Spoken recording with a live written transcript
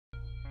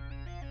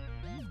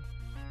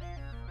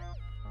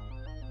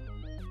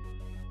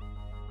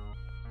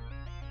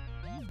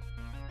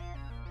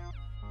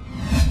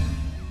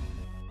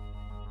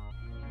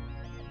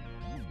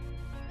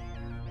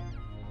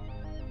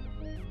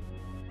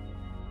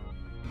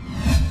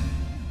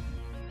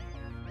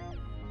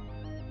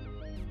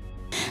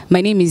My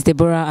name is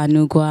Deborah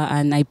Anugwa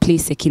and I play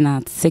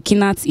Sekinat.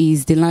 Sekinat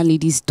is the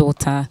landlady's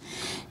daughter.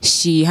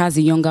 She has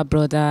a younger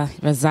brother,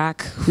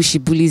 Razak, who she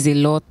bullies a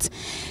lot.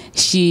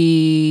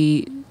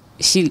 She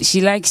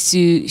likes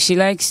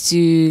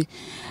to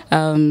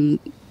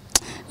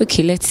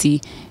okay, let's see.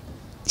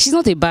 She's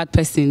not a bad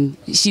person.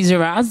 She's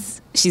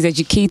Raz. She's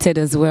educated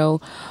as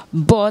well,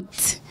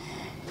 but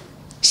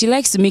she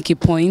likes to make a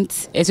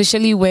point,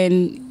 especially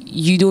when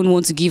you don't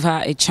want to give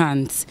her a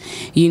chance.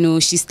 You know,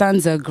 she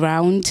stands her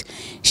ground.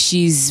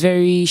 She's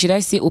very, should I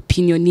say,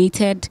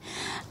 opinionated,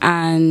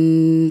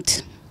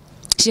 and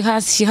she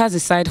has a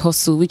side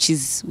hustle, which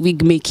is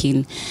wig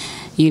making,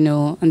 you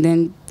know. And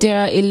then there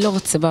are a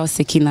lot about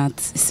Sekinat,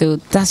 so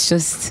that's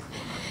just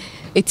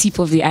a tip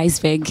of the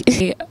iceberg.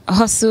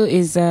 Hustle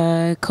is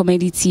a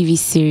comedy TV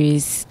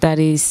series that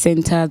is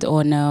centered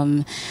on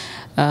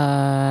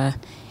a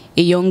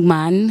young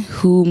man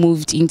who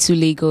moved into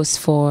Lagos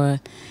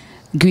for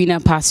greener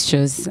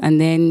pastures, and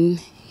then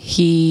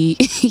he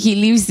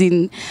lives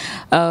in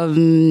a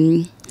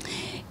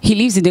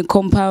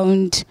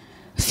compound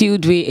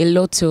filled with a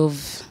lot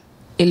of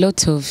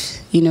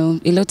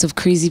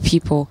crazy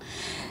people.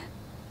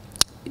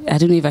 I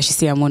don't know if I should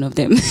say I'm one of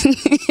them.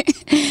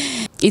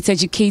 It's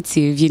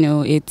educative, you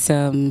know, it's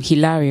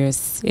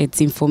hilarious,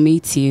 it's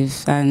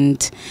informative,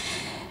 and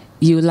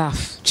you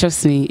laugh.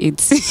 Trust me,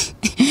 it's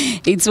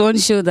it's one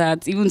show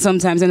that even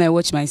sometimes when I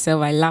watch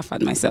myself, I laugh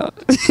at myself.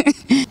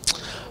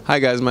 Hi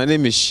guys, my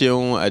name is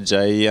Seun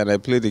Ajayi and I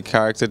play the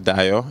character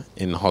Dayo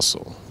in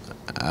Hustle.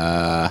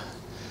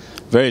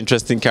 Very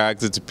interesting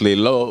character to play,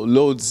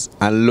 loads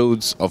and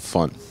loads of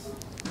fun.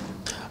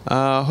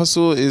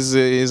 Hustle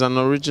is an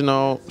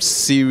original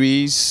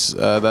series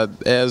that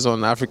airs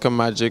on African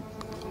Magic.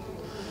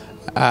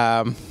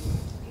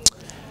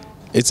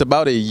 It's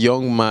about a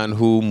young man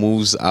who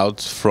moves out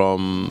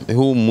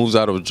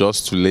of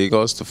Jos to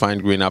Lagos to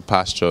find greener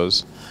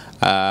pastures.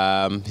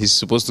 He's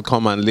supposed to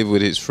come and live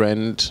with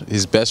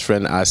his best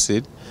friend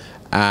Acid,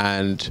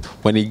 and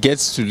when he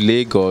gets to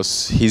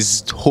Lagos,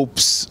 his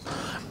hopes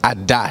are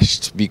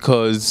dashed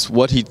because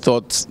what he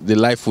thought the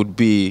life would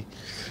be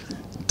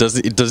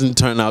doesn't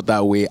turn out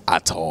that way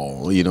at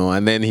all, you know.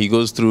 And then he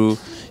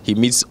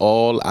meets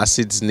all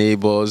Acid's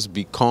neighbors,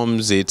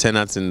 becomes a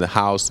tenant in the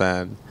house,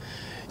 and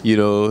you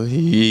know,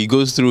 he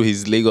goes through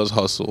his Lagos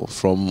hustle,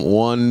 from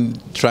one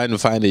trying to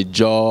find a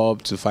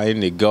job to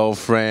finding a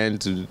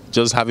girlfriend to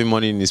just having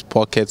money in his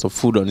pocket or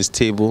food on his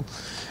table,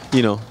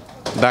 you know,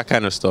 that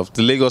kind of stuff.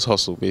 The Lagos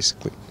hustle,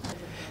 basically.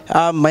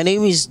 My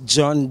name is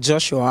John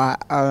Joshua,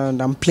 and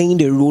I'm playing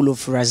the role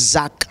of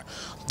Razak,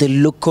 the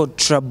local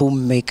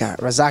troublemaker.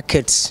 Razak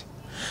is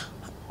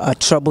a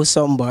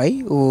troublesome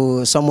boy,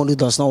 or someone who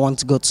does not want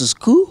to go to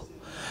school.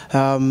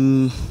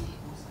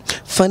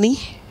 Funny.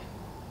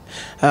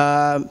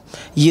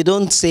 You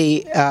don't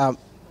say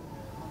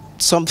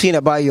something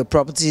about your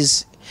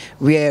properties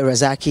where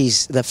Razak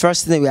is. The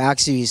first thing we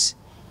ask you is,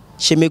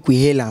 she make we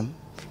hail him.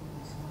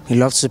 He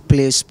loves to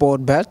play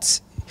sport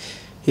bets.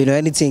 You know,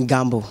 anything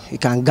gamble. You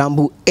can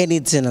gamble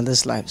anything in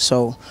this life.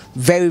 So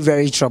very,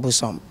 very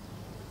troublesome.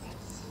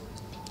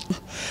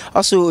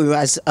 Also,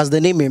 as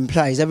the name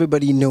implies,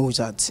 everybody knows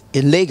that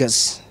in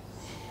Lagos,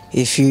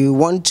 if you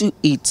want to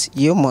eat,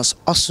 you must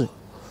hustle.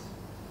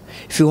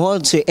 If you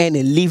want to earn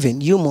a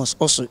living, you must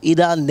also,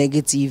 either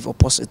negative or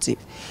positive.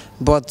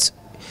 But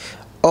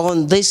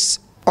on this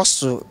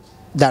also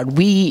that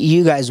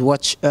you guys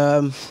watch,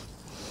 we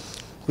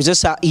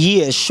just are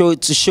here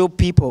to show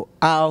people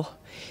how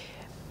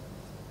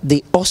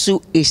it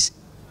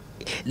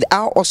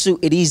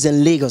is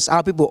in Lagos,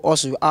 how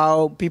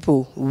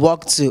people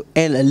work to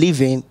earn a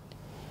living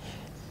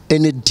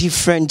in a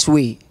different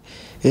way,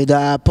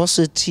 either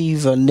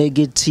positive or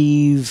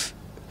negative.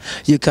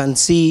 You can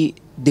see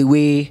the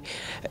way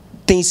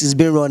things is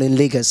being run in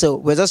Lagos. So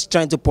we're just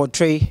trying to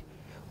portray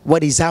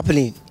what is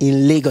happening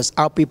in Lagos,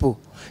 how people,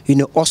 you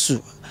know,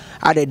 also,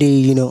 how they,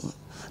 you know,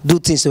 do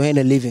things to earn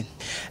a living.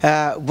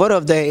 One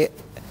of the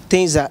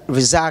things that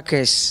Razak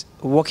is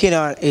working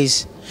on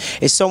is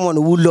someone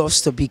who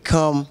loves to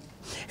become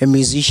a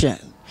musician.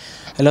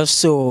 He loves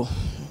to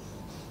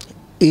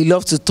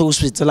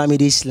toast with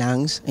dramedy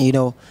slangs. You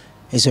know,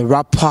 he's a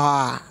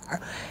rapper.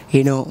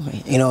 You know,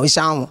 it's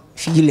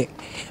feel it.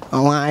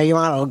 You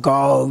wanna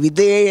go with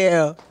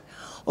there.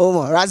 Oh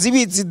my,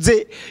 Razibi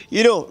today.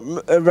 You know,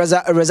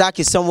 Razak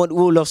is someone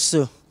who loves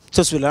to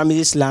toast with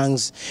dramedy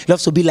slangs.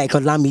 Loves to be like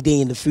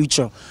Olamide in the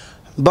future,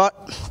 but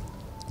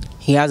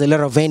he has a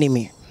lot of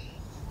enemy.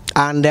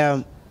 And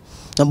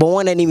number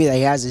one enemy that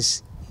he has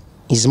is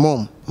his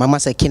mom, Mama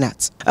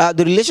Sekinat.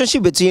 The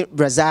relationship between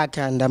Razak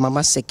and Mama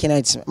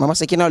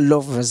Sekinat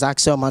love Razak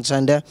so much,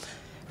 and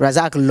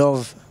Razak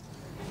love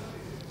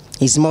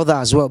his mother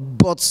as well.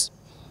 But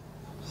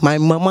my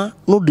mama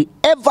no dey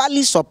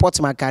everly support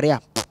my career.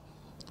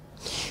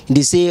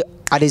 They say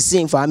I dey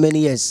sing for how many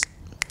years?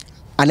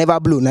 I never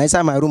blew. Now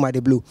inside my room I dey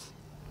blow.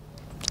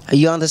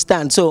 You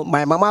understand? So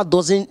my mama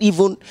doesn't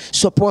even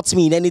support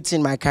me in anything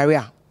in my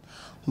career.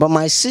 But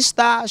my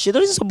sister, she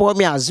doesn't support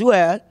me as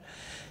well.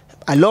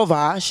 I love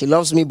her, she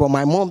loves me, but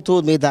my mom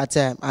told me that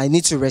I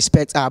need to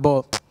respect her,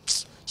 but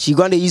she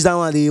gonna use that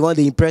one, they want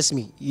to impress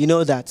me. You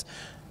know that.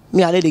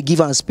 Me, I need to give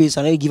her space,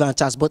 I need to give her a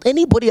chance. But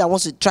anybody that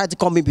wants to try to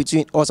come in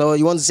between us, or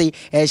you want to say,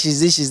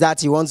 she's this, she's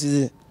that, you want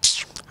to,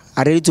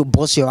 I ready to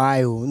bust your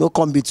eye. Oh. No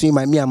come between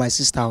me and my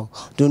sister. Oh.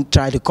 Don't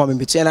try to come in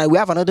between. And we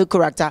have another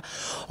character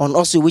on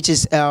also, which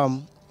is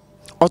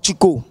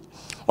Ochiko.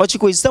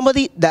 Ochiko is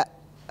somebody that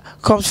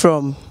comes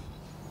from,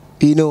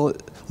 you know,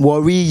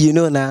 worry, you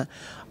know, now.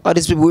 All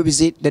these people will be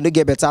say they don't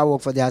get better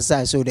work for their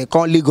side, so they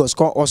call Lagos,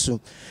 call also.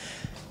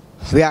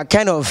 We have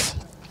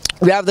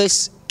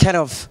this kind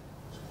of,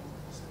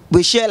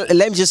 we share,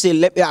 let me just say, we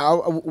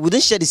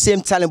didn't share the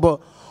same talent, but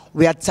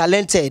we are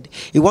talented.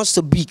 He wants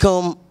to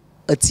become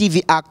a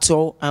TV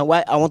actor, and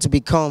why I want to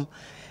become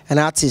an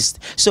artist.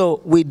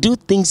 So we do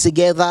things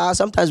together.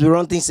 Sometimes we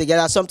run things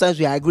together. Sometimes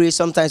we agree.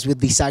 Sometimes we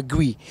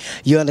disagree.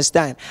 You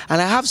understand?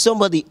 And I have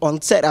somebody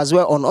on set as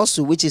well on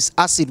also, which is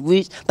Acid,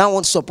 which that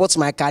one supports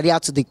my career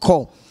to the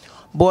core.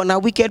 But on a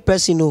wicked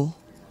person, you know,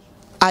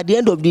 at the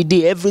end of the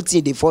day,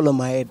 everything they fall on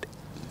my head.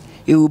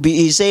 It will be,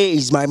 he say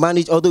he's my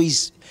manager, although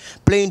he's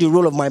playing the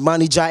role of my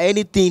manager.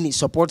 Anything, he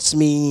supports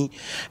me.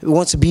 He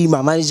wants to be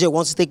my manager,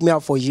 wants to take me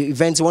out for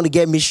events, he wants to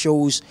get me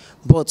shows.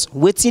 But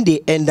waiting they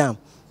end them,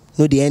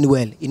 no, they end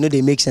well. You know,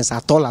 they make sense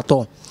at all, at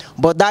all.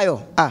 But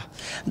Dayo,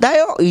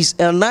 Dayo is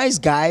a nice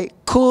guy,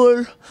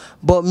 cool.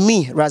 But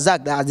me,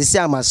 Razak, as they say,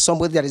 I'm as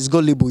somebody that is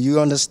gullible. You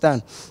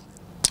understand?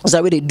 That's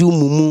the way they do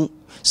mumu.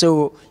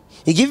 So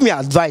he give me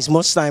advice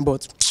most time,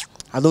 but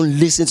I don't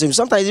listen to him.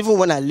 Sometimes even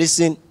when I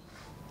listen,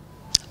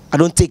 I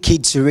don't take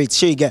heed to it.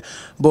 Sure you get.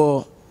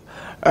 But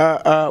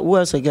who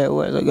else again?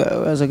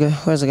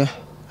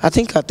 I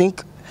think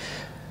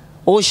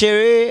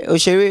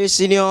Oshere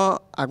senior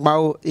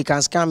Agbao, he can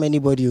scam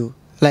anybody.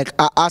 Like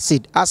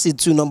Acid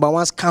too, number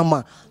one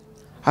scammer.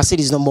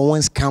 Acid is number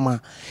one scammer.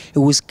 It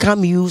will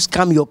scam you,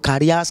 scam your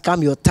career,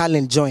 scam your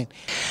talent, join.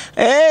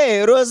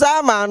 Hey,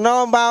 Rosama,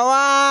 number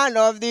one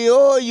of the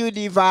whole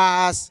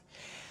universe.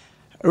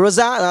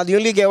 Rosa, now the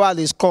only girl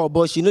they score,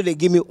 but you know they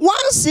give me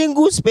one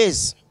single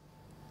space.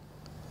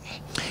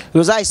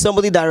 Rosa is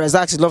somebody that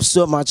Razak loves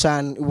so much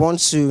and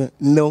wants to, you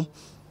know,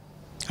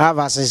 have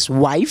as his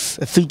wife,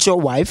 a future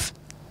wife.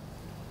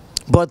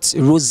 But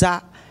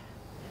Rosa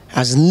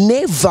has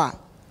never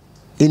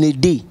in a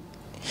day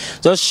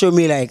just show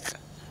me like,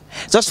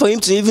 just for him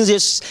to even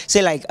just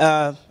say like,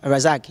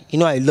 Razak, you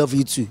know I love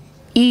you too.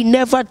 He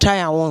never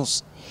tried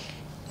once.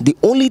 The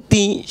only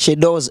thing she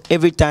does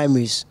every time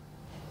is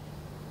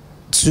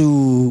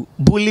to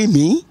bully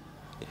me.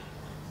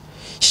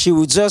 She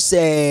would just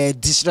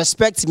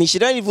disrespect me. She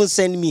don't even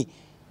send me.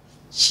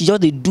 She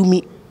just they do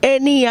me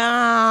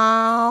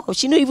anyhow.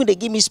 She don't even they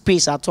give me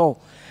space at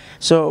all.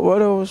 So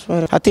what else?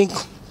 I think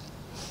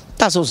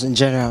that's all in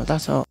general.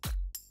 That's all.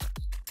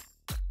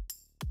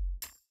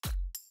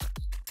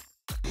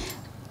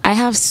 I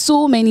have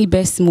so many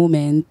best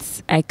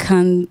moments. I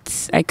can't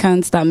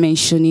start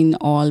mentioning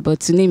all,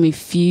 but to name a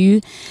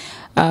few.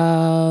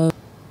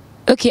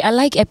 Okay, I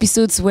like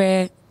episodes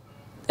where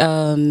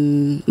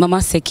Mama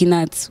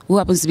Sekinat, who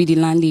happens to be the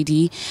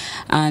landlady,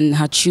 and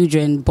her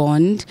children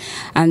bond,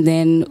 and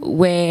then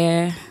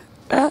where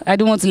I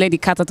don't want to let the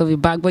cat out of the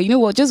bag, but you know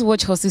what? Just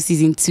watch Hustle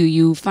season 2.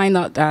 You find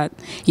out that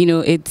you know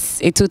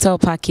it's a total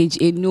package,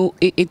 a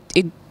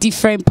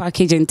different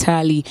package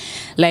entirely,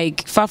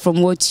 like far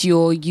from what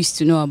you're used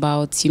to know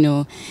about. You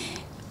know,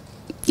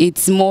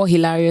 it's more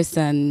hilarious,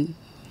 and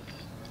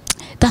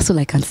that's all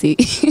I can say.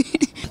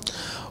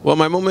 Well,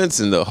 my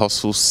moments in the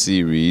Hustle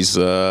series,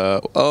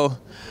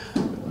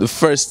 the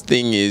first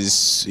thing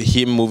is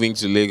him moving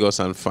to Lagos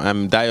and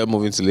Dayo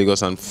moving to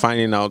Lagos and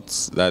finding out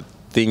that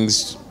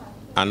things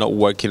are not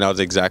working out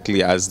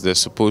exactly as they're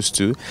supposed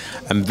to,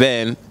 and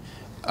then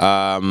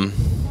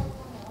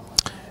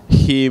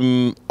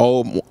him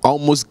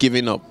almost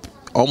giving up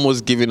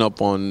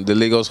on the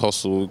Lagos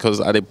hustle, because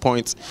at a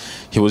point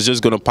he was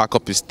just going to pack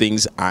up his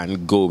things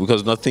and go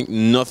because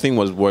nothing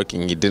was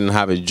working. He didn't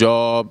have a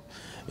job.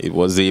 It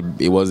was a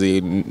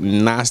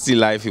nasty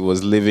life he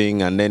was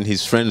living, and then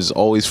his friends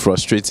always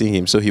frustrating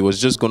him, so he was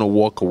just going to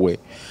walk away.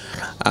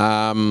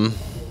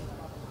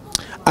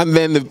 And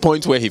then the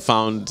point where he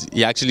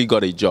actually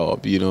got a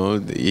job, you know,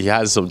 he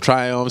has some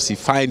triumphs, he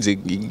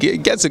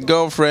gets a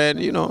girlfriend,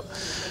 you know.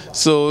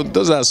 So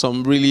those are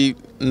some really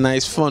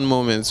nice, fun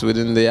moments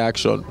within the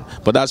action.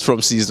 But that's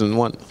from season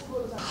 1.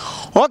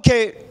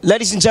 Okay,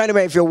 ladies and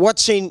gentlemen, if you're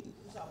watching,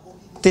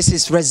 this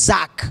is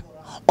Razak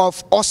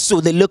of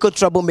also the local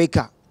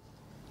troublemaker.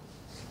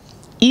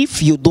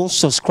 If you don't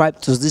subscribe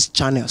to this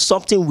channel,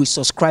 something will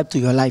subscribe to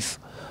your life.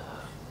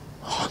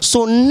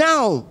 So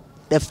now,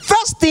 the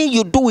first thing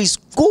you do is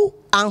go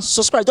and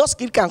subscribe. Just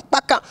click and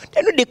pack out.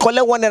 Then they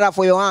collect $1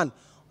 for your hand.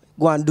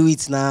 Go and do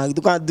it now. You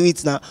can't do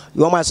it now.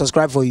 You want me to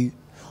subscribe for you?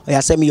 Or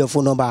you send me your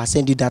phone number. I'll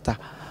send you data.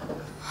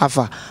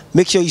 Alpha.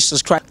 Make sure you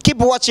subscribe. Keep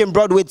watching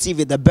Broadway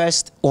TV, the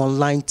best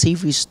online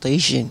TV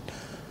station.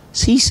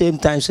 See, same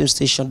time, same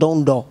station.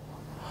 Don't do.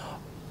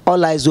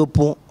 All eyes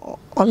open,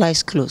 all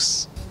eyes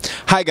closed.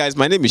 Hi guys,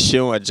 my name is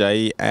Seun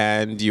Ajayi,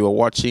 and you are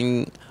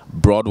watching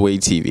Broadway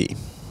TV.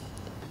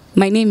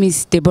 My name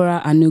is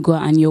Deborah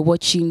Anugwa, and you're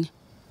watching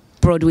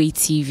Broadway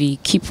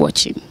TV. Keep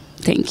watching.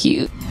 Thank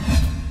you.